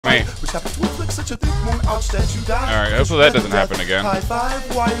me. Alright, hopefully that doesn't happen again. High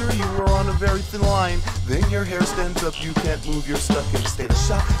five, wire, you were on a very thin line. Then your hair stands up, you can't move, you're stuck in a state of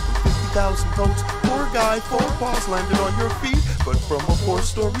shock. 50,000 votes, poor guy, 4 paws landed on your feet. But from a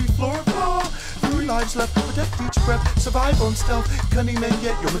 4-story floor fall, 3 lives left to protect each breath. Survive on stealth, cunning men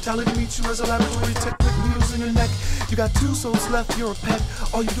yet. Your mentality meets you as a laboratory technique, needles in your neck. You got 2 souls left, you're a pet.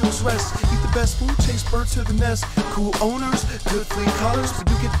 All you do is rest, eat the best food, chase birds to the nest. Cool owners, good fleet collars, but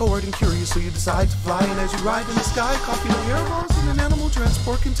you get bored and curious, so you decide to fly. And as you ride in the sky, coffee no hairballs in an animal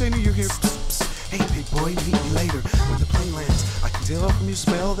transport container, you hear psst, psst. Hey big boy, meet me later when the plane lands. I can tell from your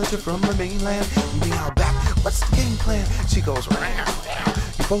smell that you're from the mainland. You mean how back? What's the game plan? She goes round.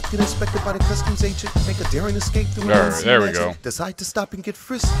 You both get inspected by the customs agent. Make a daring escape through an unseen there we exit. go. Decide to stop and get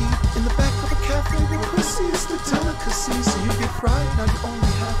frisky in the back of a cafe where pussy is the delicacy. So you get fried. Now you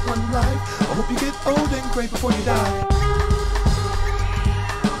only have one life. I hope you get old and gray before you die.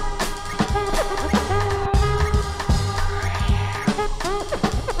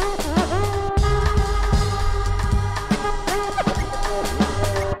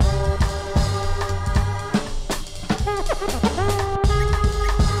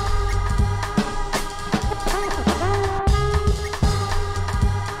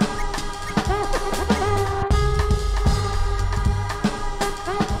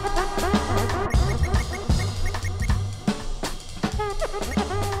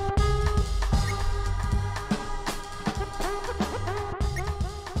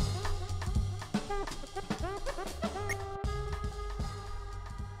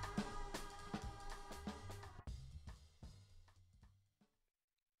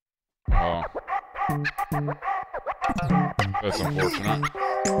 Oh. That's unfortunate.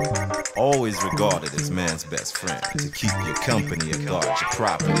 Always regarded as man's best friend, to keep your company and guard your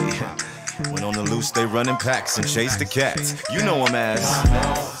property. When on the loose they run in packs and chase the cats. You know them as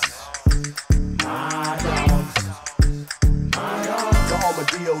My dogs. To all my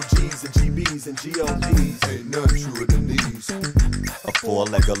DOGs and GBs and GODs. Ain't nothing truer than these. a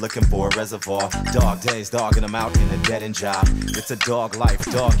 4-legger looking for a reservoir. Dog days, dogging them out in a dead-end job. It's a dog life,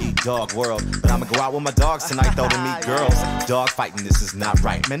 dog-eat-dog world. But I'ma go out with my dogs tonight though to meet girls. Dog fighting, this is not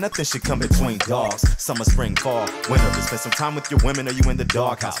right. Man, nothing should come between dogs. Summer, spring, fall, winter. But spend some time with your women or you in the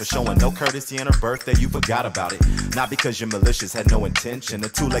doghouse. For showing no courtesy on her birthday, you forgot about it. Not because you're malicious, had no intention. A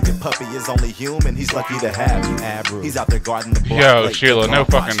 2-legged puppy is only human, he's lucky to have you. Abru. He's out there guarding the block. Yo, Sheila, no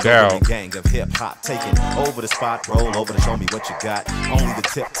fucking doubt. Gang of hip-hop taking over the spot. Roll over to show me what you got. Only the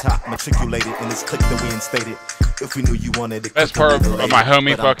tip-top matriculated in this clique that we instated. If we knew you wanted it. That's part of my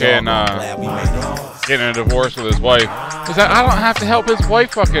homie fucking getting a divorce with his wife. Cause I don't have to help his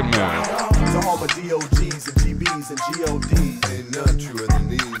wife fucking move. To all my DOGs and GBs and GODs, ain't nothing truer than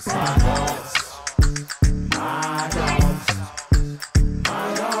these. My dogs. My dogs.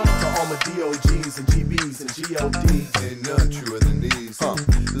 My dogs. To all my DOGs and GBs and GODs, ain't nothing truer than these.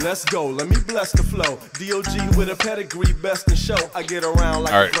 Let's go, let me bless the flow. DOG with a pedigree, best in show. I get around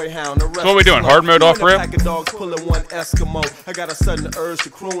like a greyhound. So what we doing? Hard mode off rip? Pack of dogs pulling one Eskimo. I got a sudden urge to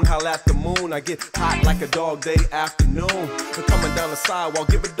croon, howl at the moon. I get hot like a dog day afternoon. But coming down the sidewalk,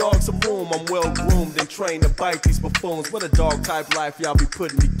 give a dog some room. I'm well groomed and trained to bite these buffoons. What a dog type life y'all be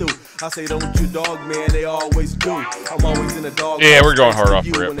putting me through. I say don't you dog man, they always do. I'm always in a dog. Yeah, we're going hard off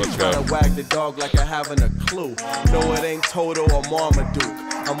rip. Let's go. Wag the dog like I haven't a clue. No, it ain't Toto or Marmaduke.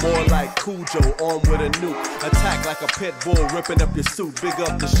 I'm more like Cujo, armed with a nuke. Attack like a pit bull, ripping up your suit. Big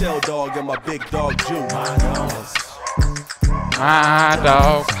up the shell dog and my big dog Jew. My dogs. My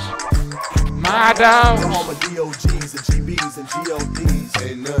dogs. My dogs. All my DOGs and GBs and GODs,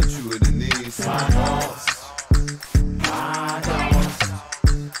 ain't nothing truer than these. My dogs. My dogs.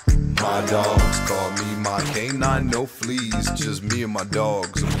 My dogs call me my canine, no fleas. Just me and my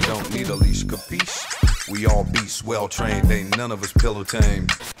dogs, we don't need a leash, capiche? We all beasts, well trained, ain't none of us pillow tame.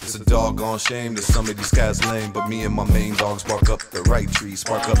 It's a doggone shame that some of these guys lame, but me and my main dogs bark up the right tree,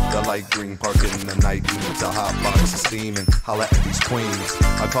 spark up the light green, park it in the night, to hot box of steam and holla at these queens.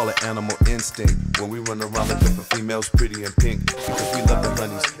 I call it animal instinct when we run around looking for females pretty and pink, because we love the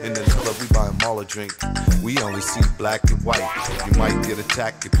honeys, and in the club we buy them all a drink. We only see black and white. You might get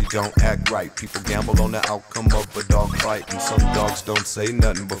attacked if you don't act right. People gamble on the outcome of a dog fight, and some dogs don't say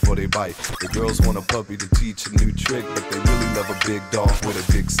nothing before they bite. The girls want a puppy to teach a new trick, but they really love a big dog with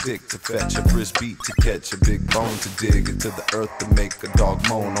a big stick to fetch a frisbee, to catch a big bone, to dig into the earth to make a dog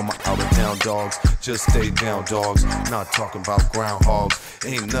moan. On my out of town dogs, just stay down dogs. Not talking about groundhogs,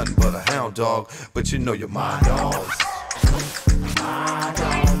 ain't nothing but a hound dog, but you know you're my dogs. My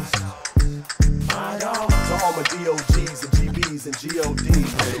dogs. My dogs. To all my DOGs and GBs and GODs,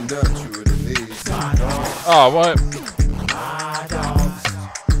 ain't nothing truer than these. My dogs. Oh, what? My dogs.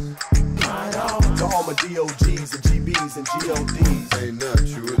 my DOGs and GBs and GODs. Ain't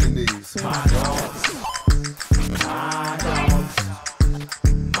nothing truer than these. My dogs. My dogs.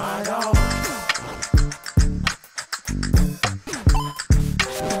 My dogs.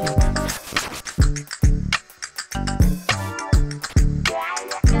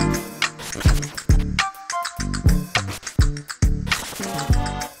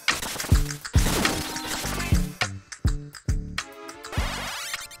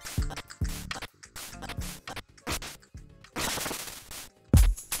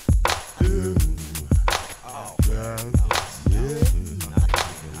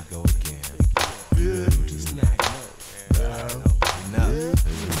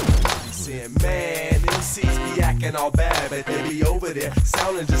 All bad, but they be over there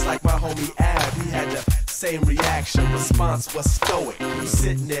sounding just like my homie Ab. He had the same reaction, response was stoic. He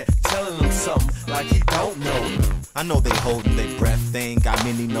sitting there telling them something like he don't know. I know they holding their breath, they ain't got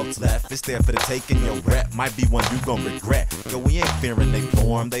many notes left. It's there for the taking, your rep might be one you gon' regret. Yo, we ain't fearing they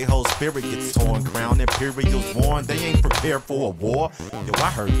form, they whole spirit gets torn. Ground imperials worn, they ain't prepared for a war. Yo,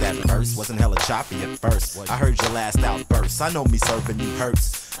 I heard that verse, wasn't hella choppy at first. I heard your last outburst, I know me serving you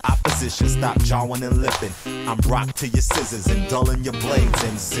hurts. Opposition, stop jawing and lipping. I'm rock to your scissors and dulling your blades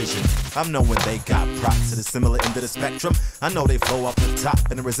incision. I'm knowing they got props to the similar end of the spectrum. I know they flow off the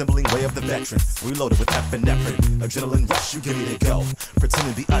top in a resembling way of the veteran. Reloaded with epinephrine, adrenaline rush, you give me the go.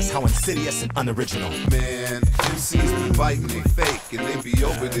 Pretending to be us, how insidious and unoriginal. Man, MCs be biting, they fake, and they be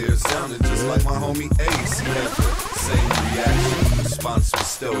over there sounding just like my homie Ace. He had the same reaction, response was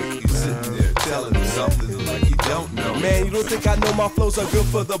stoic. He's sitting there telling him something like he don't know. Man, you don't think I know my flows are good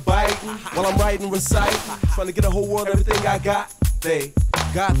for the biting? While I'm writing, reciting, trying to get a whole world everything I got. They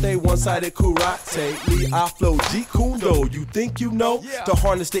got they one-sided karate. Me, I flow Jeet Kune Do. You think you know? To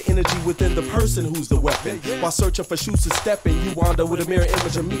harness the energy within the person who's the weapon. While searching for shoes to step in, you wander with a mirror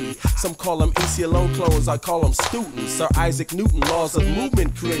image of me. Some call them AC alone clones, I call them students. Sir Isaac Newton, laws of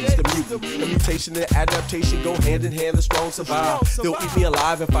movement creates the mutant. The mutation and adaptation go hand in hand, the strong survive. They'll eat me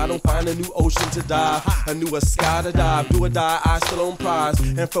alive if I don't find a new ocean to dive. A newer sky to dive, do or die, I still own prize.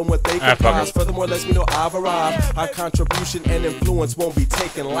 And from what they comprise, furthermore lets me know I've arrived. Our contribution and influence won't be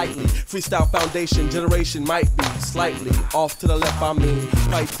taken lightly. Freestyle foundation generation might be slightly off to the left. I mean,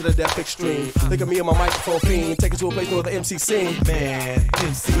 fight to the death extreme. Look at me and my microphone fiend, take it to a place where the MC sing. Man,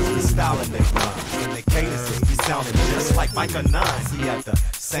 MCs be styling their rhymes, and their cadences be sounding just like Micah 9. He had the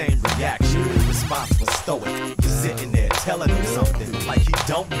same reaction, response was stoic. You're sitting there telling him something like he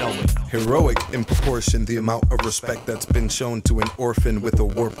don't know it. Heroic in proportion, the amount of respect that's been shown to an orphan with a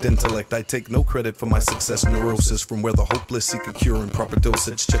warped intellect. I take no credit for my success, neurosis from where the hopeless seek a cure in proper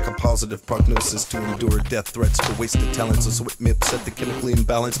dosage. Check a positive prognosis to endure death threats for wasted talents. So it may upset the chemically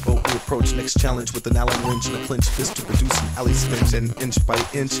imbalanced boat. We approach next challenge with an Allen wrench and a clenched fist to produce an alley stench. And inch by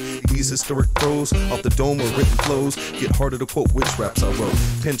inch, these historic prose off the dome or written flows get harder to quote which raps I wrote.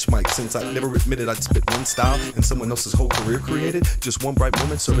 Pinch mic, since I never admitted I'd spit one style and someone else's whole career created. Just one bright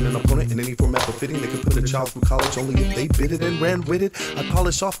moment serving an opponent in any format befitting. They could put a child through college only if they bid it and ran with it. I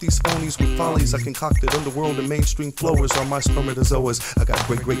polish off these phonies with follies. I concocted underworld and mainstream flowers are my spermatozoas. I got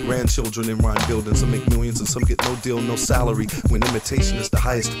great-great-grandchildren in rhyme buildings. I make millions and some get no deal, no salary. When imitation is the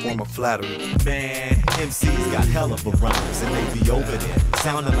highest form of flattery. Man, MCs got hell of a rhymes and they be over there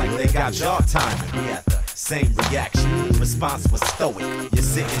sounding like they got jaw timing. We had the same reaction, response was stoic. You're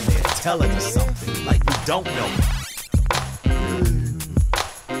sitting there telling us something like you don't know.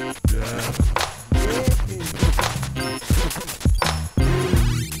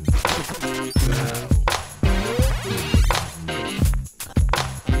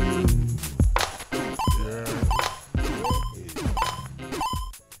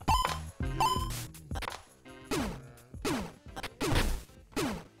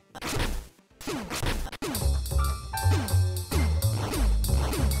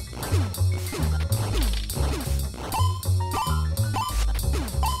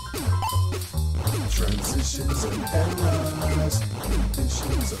 Transitions and errors,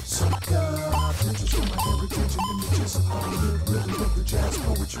 conditions of soca, pictures from my heritage and images of Hollywood, rhythm of the jazz,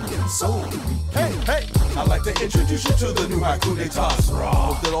 poetry, and soul. Hey, hey, I'd like to introduce you to the new haiku they toss.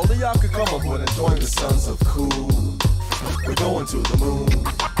 Hope that all of y'all could come aboard and join the sons of cool. We're going to the moon.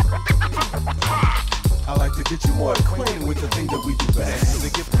 I like to get you more acquainted with the thing that we do best. To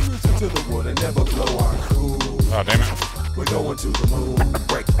get closer to the wood and never blow our cool. Oh, damn it. We're going to the moon.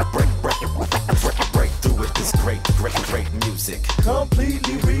 Break through with this great music.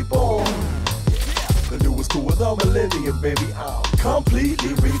 Completely reborn. The newest cool with the millennium, baby. I'm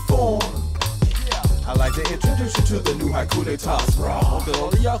completely reformed. I'd like to introduce you to the new haiku they toss. Hope that all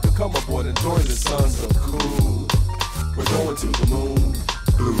of y'all could come aboard and join the sons of cool. We're going to the moon.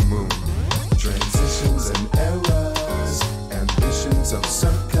 Blue moon. Transition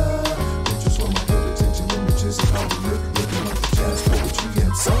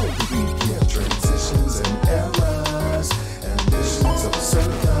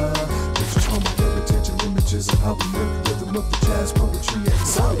circa. Pictures from my heritage and images of how we live the rhythm of the jazz, poetry, and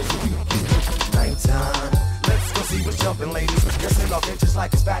soul. Nighttime. Let's go see what's jumping, ladies. Dressing off inches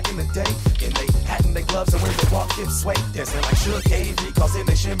like it's back in the day. In they hat and they gloves and when they walk, hip sway. Dancing like Suge A.V. cause in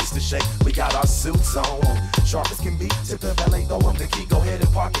they shimmies to shake. We got our suits on, sharp as can be. Tip the valet, throw them the key, go ahead and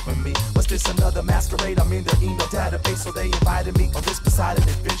park it for me. What's this, another masquerade? I'm in their email database, so they invited me on this Poseidon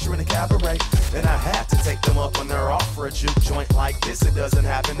adventure in a cabaret. And I had to take them up on their offer. A juke joint like this, it doesn't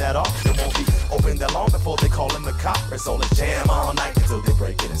happen that often. It won't be open that long before they call in the coppers. So let's jam all night until they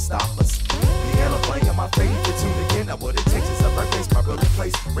break it and stop us. Piano playing my favorite tune again. Now what it takes is a birthplace, my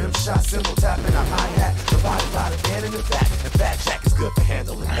birthplace. Rim shot, cymbal tapping, a hi-hat. Provided by the band in the back. And Fat Jack is good for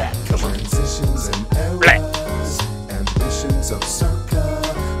handling that. Come on. Transitions and eras, ambitions of circa.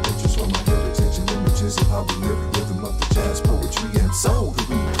 Pictures from my heritage and images of how we live the rhythm of the jazz, poetry, and soul. The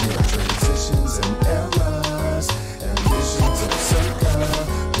weekend. Transitions and eras, ambitions of circa.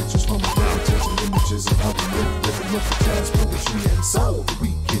 Pictures from my heritage and images of how we live the rhythm of the jazz, poetry, and soul. The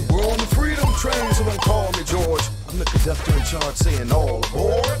weekend. We're on the freedom train, so don't call me George. I'm the conductor in charge saying all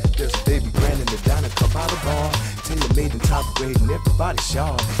aboard. There's a baby Brandon, the diner come out of bar. Taylor made and top grade and everybody's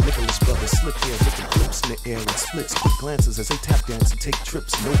sharp. Nicholas brothers slick hair, looking flips in the air and splits. Quick glances as they tap dance and take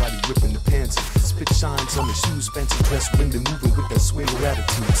trips. Nobody ripping the pants. Spit shines on the shoes, fancy dress, window moving with that swing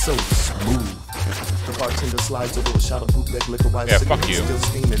attitude. So smooth. The bartender slides over a shot of bootleg liquor while still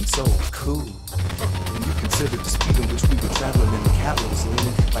steaming. So cool. When you consider the speed in which we were traveling and the cattle was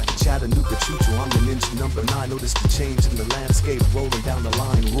leaning like a Chattanooga choo-choo. I'm the ninja number 9. Notice the change in the landscape rolling down the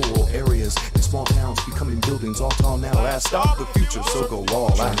line. Rural areas and small towns becoming buildings all tall now. Ask stop the future, so go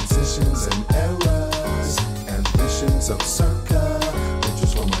all out. Transitions and eras, ambitions of circa.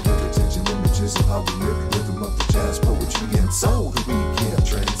 Pictures from my heritage and images of how we live the rhythm of the jazz, poetry, and soul. The weekend.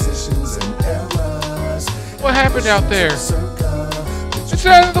 Transitions and eras. What happened out there? It's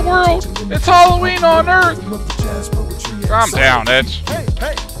the end of the world. It's Halloween on Earth. Calm down, Edge.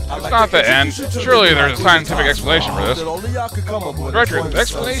 It's not the end. Surely there's a scientific explanation for this. Director, the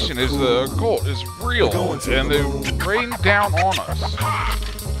explanation is the occult is real, and they rain down on us.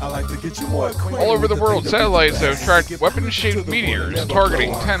 All over the world, satellites have tracked weapon-shaped meteors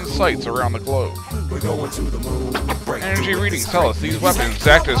targeting 10 sites around the globe. Energy readings tell us these weapons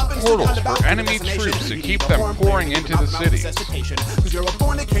act as portals for enemy troops to keep them pouring into the cities.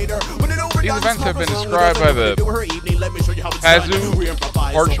 These events have been described by the Pazu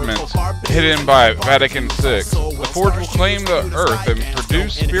parchments hidden by Vatican VI. The Forge will claim the Earth and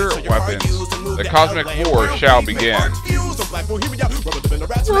produce spirit weapons. The cosmic war shall begin.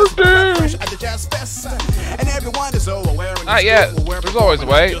 Not yet. There's always a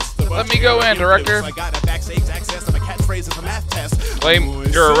way. Let me go in, Director. Claim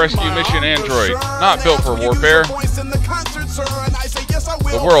you're a rescue mission android, not built for warfare. The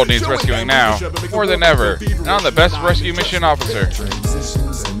world needs rescuing now, more than ever, and I'm the best rescue mission officer.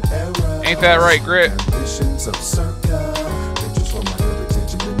 Ain't that right, Grit?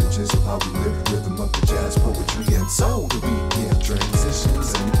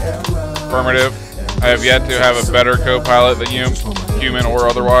 Affirmative. I have yet to have a better co-pilot than you, human or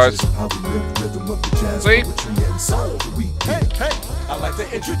otherwise. Sleep. I'd like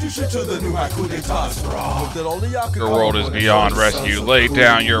to introduce you to the new Haiku de Your world is beyond rescue. Lay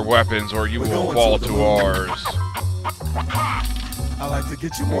down your weapons or you will fall to ours. I'm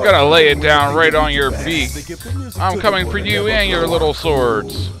gonna lay it down right on your beak. I'm coming for you and your little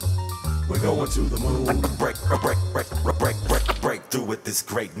swords. We're going to the moon. Break through with this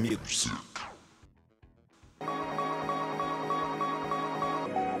great music.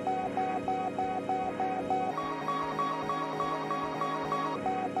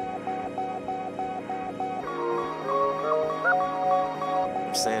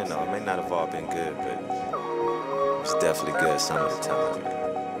 I'm saying though, it may not have all been good, but it's definitely good some of the time.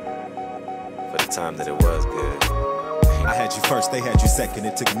 For the time that it was good. I had you first, they had you second.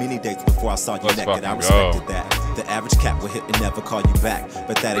 It took many dates before I saw you naked. I respected that. The average cat would hit and never call you back,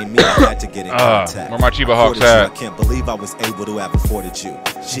 but that ain't me. I had to get in contact. Where my Chiba Hawks at? I can't believe I was able to have afforded you.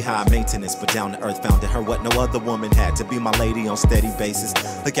 She high maintenance, but down to earth, found in her what no other woman had. To be my lady on steady basis.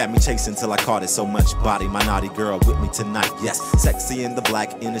 Look at me chasing till I caught it so much body. My naughty girl with me tonight, yes. Sexy in the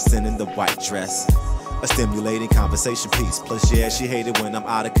black, innocent in the white dress. A stimulating conversation piece. Plus, yeah, she hated when I'm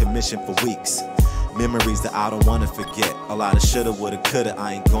out of commission for weeks. Memories that I don't wanna forget. A lot of shoulda, woulda, coulda,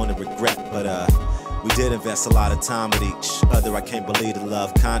 I ain't gonna regret. But we did invest a lot of time with each other. I can't believe the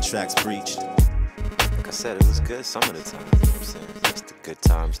love contracts breached. Like I said, it was good some of the time. You know what I'm saying? Just the good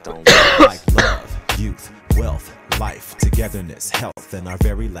times don't like love, youth, wealth, life, togetherness, health, and our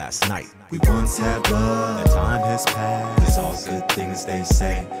very last night. We once had love, the time has passed. It's all good things they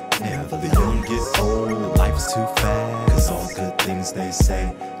say. Never the young get old, life's too fast. It's all good things they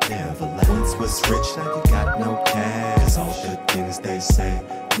say. Never last. Once was rich, now you got no cash. It's all good things they say.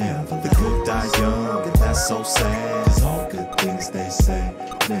 Never the good die young, and that's so sad. It's all good things they say.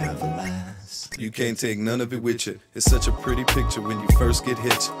 Never last. You can't take none of it with you. It's such a pretty picture when you first get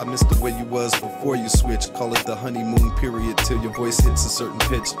hitched. I miss the way you was before you switched. Call it the honeymoon period till your voice hits a certain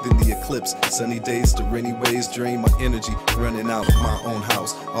pitch. Then the eclipse, sunny days to rainy ways. Drain my energy, running out of my own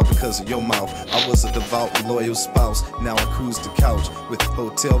house. All because of your mouth. I was a devout, loyal spouse. Now I cruise the couch with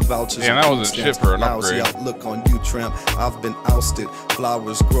hotel vouchers. Yeah, that was a shit for an upgrade. Outlook on you, tramp. I've been ousted.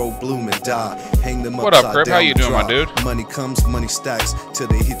 Flowers grow, bloom, and die. Hang them what upside up, Grip? down. How you doing, dry. my dude? Money comes, money stacks till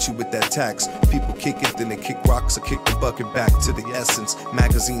they hit you with that tax. People kick it, then they kick rocks or kick the bucket back to the essence.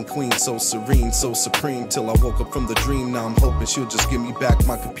 Magazine queen, so serene, so supreme. Till I woke up from the dream. Now I'm hoping she'll just give me back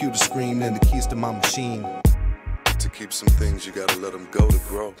my computer screen and the keys to my machine. To keep some things, you gotta let them go to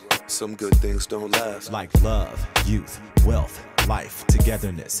grow. Some good things don't last. Like love, youth, wealth, life,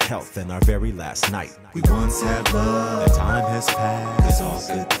 togetherness, health, and our very last night. We once had love, the time has passed. It's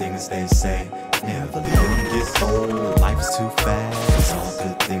all good things they say. Never the young get old, life's too fast. It's all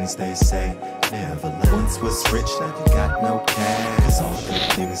good things they say. Never last. Once was rich, now you got no cash. It's all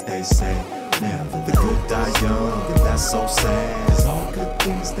good things they say. Never the good die young, and that's so sad. It's all good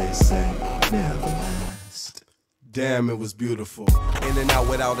things they say. Never last. Damn, it was beautiful. In and out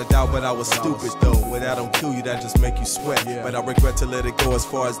without a doubt, but I was stupid though. When that don't kill you, that just make you sweat. But I regret to let it go as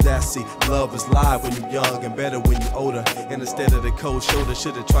far as that. See, love is live when you're young and better when you're older. And instead of the cold shoulder,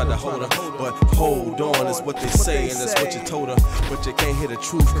 should've tried to hold her. But hold on is what they say, and that's what you told her. But you can't hear the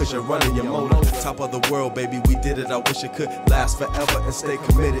truth cause you're running your motor. Top of the world, baby, we did it. I wish it could last forever and stay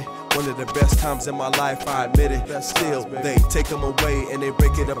committed. One of the best times in my life, I admit it. Still, they take them away and they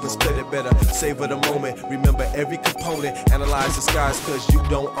break it up and split it better. Savor the moment, remember every component. Analyze the skies cause you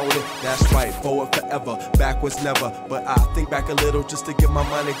don't own it. That's right, forward forever, backwards never. But I think back a little just to get my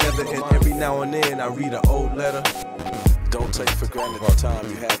mind together. And every now and then I read an old letter. Don't take for granted the time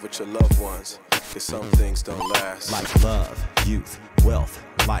you have with your loved ones, cause some things don't last. Like love, youth, wealth,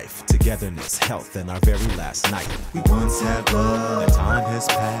 life, togetherness, health, and our very last night. We once had love, the time has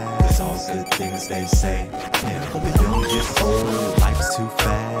passed. It's all good things they say. Never the young get old, life's too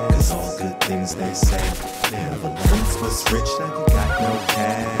fast. It's all good things they say. Never once was rich, now you got no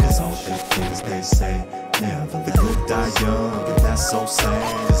cash. It's all good things they say. Never the good die young, and that's so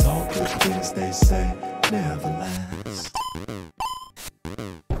sad. It's all good things they say. Never last.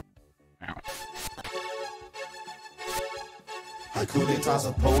 Haiku d'états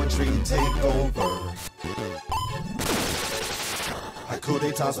of poetry take over. Haiku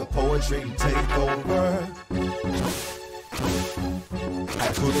d'états of poetry take over.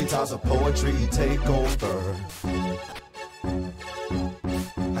 Haiku d'états of poetry take over.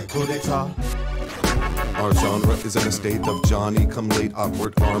 Haiku d'état. Our genre is in a state of Johnny come late,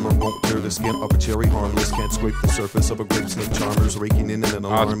 awkward armor won't tear the skin of a cherry, harmless, can't scrape the surface of a grape, snake charmers raking in an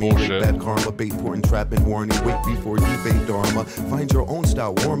alarming rate, bad karma, bait for entrapment, warning, wait before you evade dharma, find your own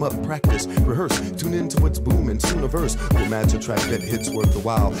style, warm up, practice, rehearse, tune into what's booming, soon a verse will match a track that hits worth the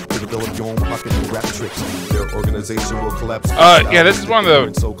while, to develop your own pocket and rap tricks, their organization will collapse. Yeah, this is one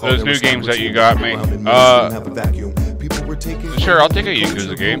of those new games that you got me. Sure, I'll take a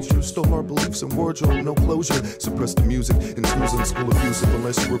Yakuza game. Stole our beliefs and wardrobe, no closure. Suppress the music in schools and school abusive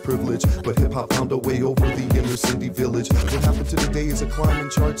unless you were privileged. But hip hop found a way over the inner city village. What happened to the days of climbing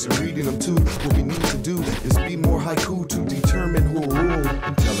charts and reading them too? What we need to do is be more haiku to determine who'll rule.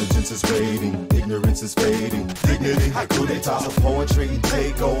 Intelligence is fading, ignorance is fading. Dignity, haiku d'états of poetry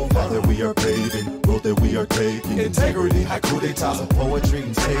take over. Path that we are paving, road that we are taking. Integrity, haiku d'états of poetry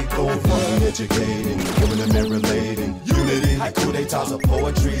take over. Educating, giving and relating. Unity, haiku d'états of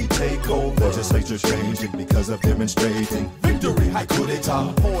poetry take over. Legislature changing because of demonstrating. Victory, haiku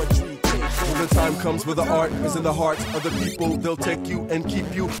d'état. Poetry. When the time comes where the art is in the hearts of the people, they'll take you and keep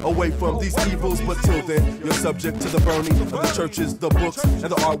you away from these evils. But till then, you're subject to the burning of the churches, the books, and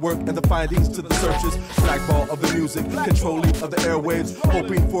the artwork, and the findings to the searches. Blackball of the music, controlling of the airwaves,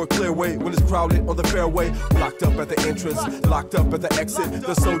 hoping for a clear way when it's crowded on the fairway. Locked up at the entrance, locked up at the exit.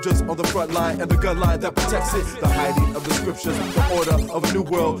 The soldiers on the front line and the gun line that protects it. The hiding of the scriptures, the order of a new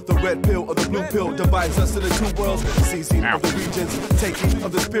world. The red pill or the blue pill divides us into two worlds. Seizing of the regions, taking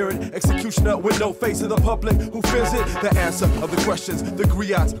of the spirit, execution Krishna with no face in the public. Who fears it? The answer of the questions, the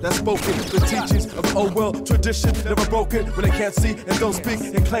griots that's spoken, the teachings of the old world tradition never broken. When they can't see and don't speak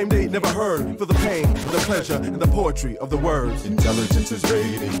and claim they never heard. For the pain, the pleasure, and the poetry of the words. Intelligence is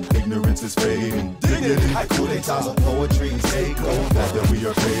fading, ignorance is fading. Dignity, haiku d'etats of poetry take over. Path that we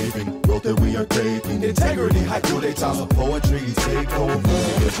are paving, road that we are taking. Integrity, haiku d'etats of poetry take over.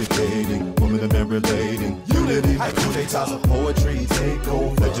 Educating, women and men relating. Unity, haiku d'etats of poetry take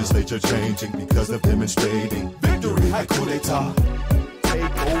over. Legislature changing because of demonstrating. Victory, haiku d'etat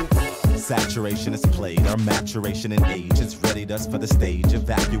take over. Saturation is played, our maturation in age has readied us for the stage.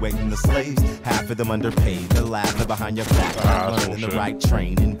 Evacuating the slaves, half of them underpaid. They're laughing behind your back, not learning the right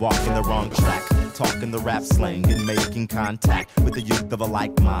train and walking the wrong track. Talking the rap slang and making contact with the youth of a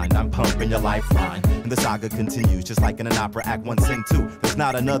like mind. I'm pumping your lifeline, and the saga continues just like in an opera act 1, scene 2. There's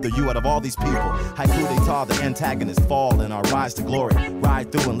not another you out of all these people. Haiku d'etat, the antagonists fall in our rise to glory.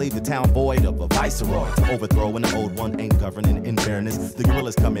 Ride through and leave the town void of a viceroy. Overthrowing the old one ain't governing in fairness. The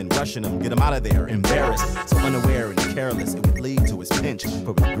guerrillas come in, rushing them, get them out of there, embarrassed. So unaware and careless, it would lead to his pinch.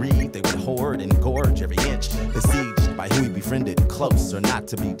 But with greed, they would hoard and gorge every inch. Besieged by who he befriended, close or not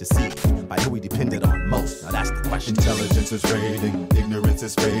to be deceived by who he depended on most. Now that's the question. Intelligence is fading, ignorance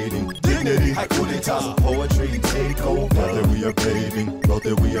is fading. Dignity, haiku d'etats of poetry take over. Path that we are paving, road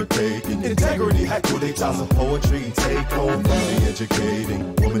that we are taking. Integrity, haiku d'etats of poetry take over.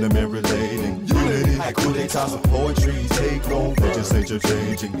 Educating, women and men relating. Unity, haiku d'etats of poetry take over. Legislature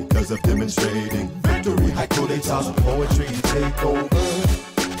changing because of demonstrating. Victory, haiku d'etats of poetry take over.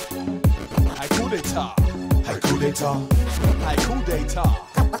 Haiku d'etat. Haiku d'etat. Haiku d'etat.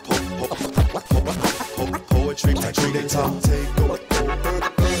 Poetry, haiku d'etat take over.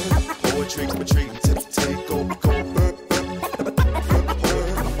 Poetry, take over.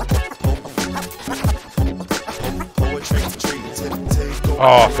 Poetry, take over.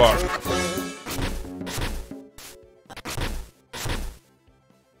 Oh, fuck.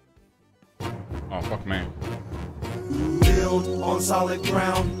 Oh, fuck me. Build on solid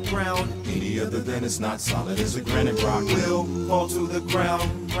ground. Any other than it's not solid as a granite rock will fall to the ground.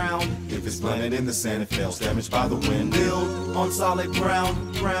 If it's planted in the sand, it fails, damaged by the wind. Build on solid ground.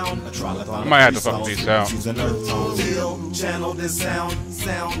 A trilithon. I might have to fucking peace out. Use an earth tone. Build, channel this sound.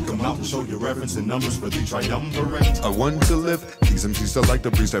 Come out and show your reference in numbers for the triumvirate. I want to live. These MCs are like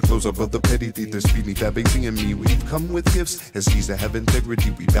the breeze that flows above the petty thief. There's beneath that baby and me. We've come with gifts as G's that have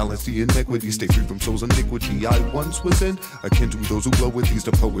integrity. We balance the inequity, stay free from soul's iniquity. I once was in, akin to those who glow with these.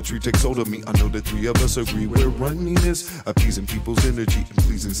 The poetry takes hold of me. I know the three of us agree. We're running this, appeasing people's energy and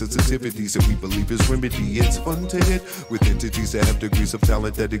pleasing sensitivities that we believe is remedy. It's fun to hit with entities that have degrees of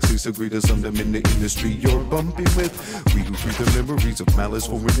talent that exceeds the greatest of them in the industry you're bumping with. We who treat the memories of malice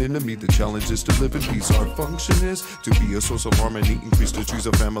for an enemy. The challenge is to live in peace. Our function is to be a source of harmony, increase the trees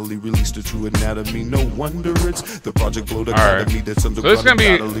of family, release the true anatomy. No wonder it's the project blow the academy that's under. So this is gonna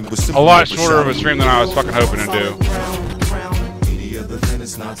be a lot shorter of a stream than I was fucking hoping to do.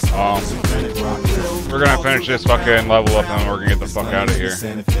 We're gonna finish this fucking level up and then we're gonna get the fuck out of here.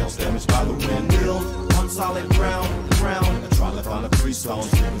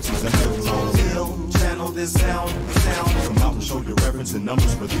 Come out and show your reverence in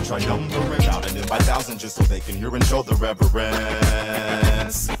numbers for the triumvirate. Out and in by thousands just so they can hear and show the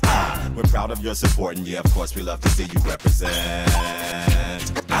reverence. We're proud of your support and yeah, of course we love to see you represent.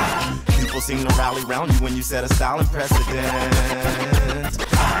 People seem to rally around you when you set a style and precedent.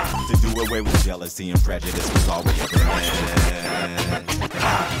 To do away with jealousy and prejudice was all we ever meant.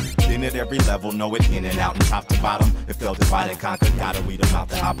 Been at every level, know it in and out and top to bottom. If they'll divide and conquer, gotta weed them out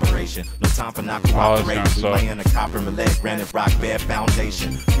the operation. No time for not cooperating. We laying a copper and lead, granite rock bed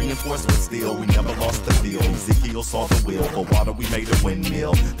foundation. Reinforced with steel, we never lost the field. Ezekiel saw the wheel, for water we made a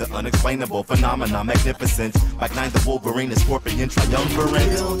windmill. The unexplainable phenomena, magnificent. Like nine the Wolverine and Scorpion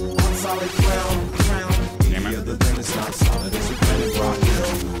triumvirate. Solid ground. Any other than it's not solid as a granite rock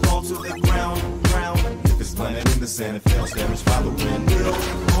will fall to the ground. If it's planted in the sand, it fails, damaged by the wind.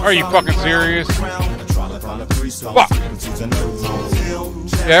 Are you fucking serious? Fuck.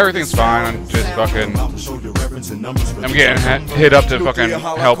 Yeah, everything's fine. I'm just fucking. I'm getting hit up to fucking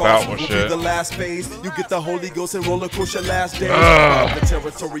help out with shit. And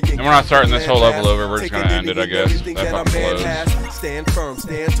we're not starting this whole level over. We're just gonna end it, I guess. That fucking blows. Stand firm,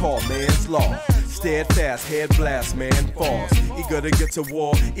 stand tall, man's law. Steadfast, head blast, man, false. Eager to get to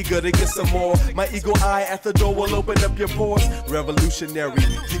war, eager to get some more. My eagle eye at the door will open up your pores. Revolutionary,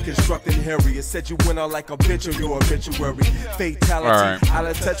 deconstructing Harry. It said you went out like a bitch on your obituary. Fatality, out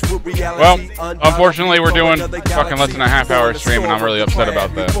of touch with reality. Well, unfortunately, we're doing fucking less than a half-hour stream, and I'm really upset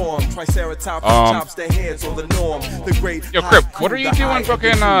about that. Yo, Crip, what are you doing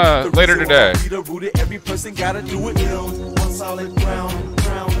fucking later today? Every person gotta do it. Build on solid ground.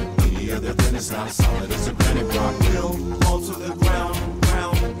 Any other than it's not solid as a granite rock. Build all to the ground.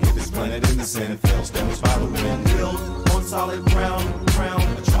 If it's planted in the sand, it fails, damaged by the wind. Build on solid ground.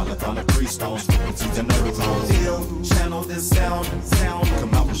 A charlatan of three stones, frequencies and neurons. Build, channel this sound.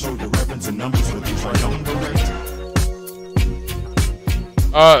 Come out and show your reference and numbers with the triumvirate.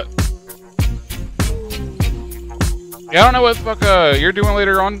 Yeah, I don't know what the fuck you're doing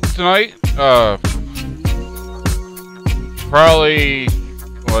later on tonight. Probably,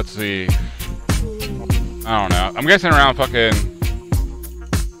 let's see. I don't know. I'm guessing around fucking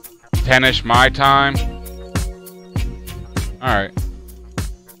 10-ish my time. Alright.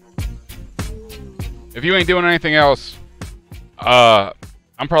 If you ain't doing anything else, I'm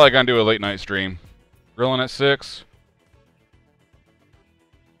probably gonna do a late night stream. Grilling at 6.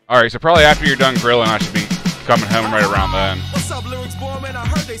 Alright, so probably after you're done grilling, I should be coming home right around then. What's up, lyrics boy, man? I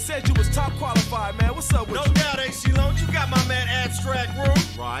heard they said you was top qualified, man. What's up with you? No doubt, AC Lone. You got my man Abstract Room.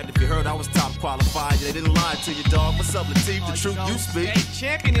 Right, if you heard I was top qualified, they didn't lie to you, dog. What's up, Latif? The truth you speak.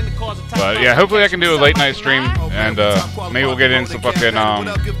 Champion in the cause of top. But yeah, hopefully I can do a late night stream, and maybe we'll get in some fucking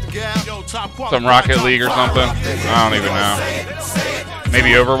some Rocket League or something. I don't even know.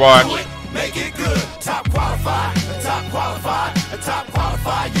 Maybe Overwatch. Make it good. Top qualified, top qualified, top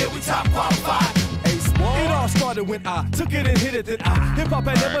qualified. Yeah, we top qualified. It all started when I took it and hit it. Then hip hop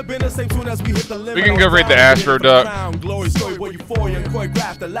had never been the same soon as we hit the limit. We can go read the Astro Duck. Glory story, where euphoria and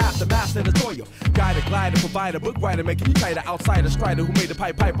choreograph the laugh, the master, the toil. Guide, glider, provider, book writer, making you tighter. Outsider, strider, who made the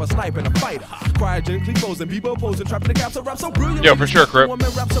piper, sniper, and a fighter. Cryogenically frozen, people posing, trapping the gaps, so rap so brilliant. Yo, for sure, Crip.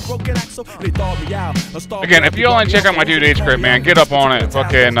 Again, if you all want to check out my dude H Crip, man, get up on it.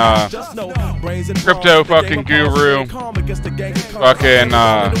 Fucking crypto fucking guru. Fucking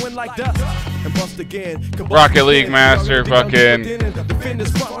Rocket League master, fucking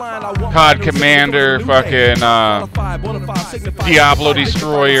COD commander, fucking Diablo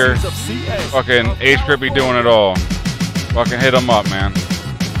destroyer, fucking H Crip be doing it all. Fucking hit him up, man.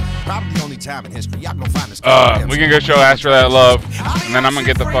 We can go show Astro that love, and then I'm gonna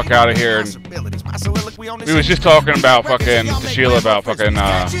get the fuck out of here. And we was just talking about fucking to Sheila about fucking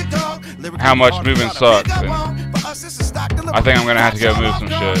how much moving sucks. And I think I'm gonna have to go move some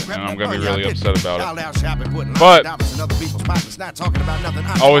shit, and I'm gonna be really upset about it. But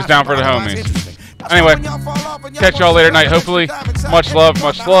always down for the homies. Anyway, catch y'all later tonight. Hopefully, much love,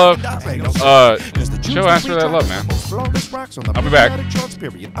 much love. Show Astro that love, man. I'll be back.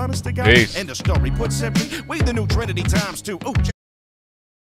 Peace.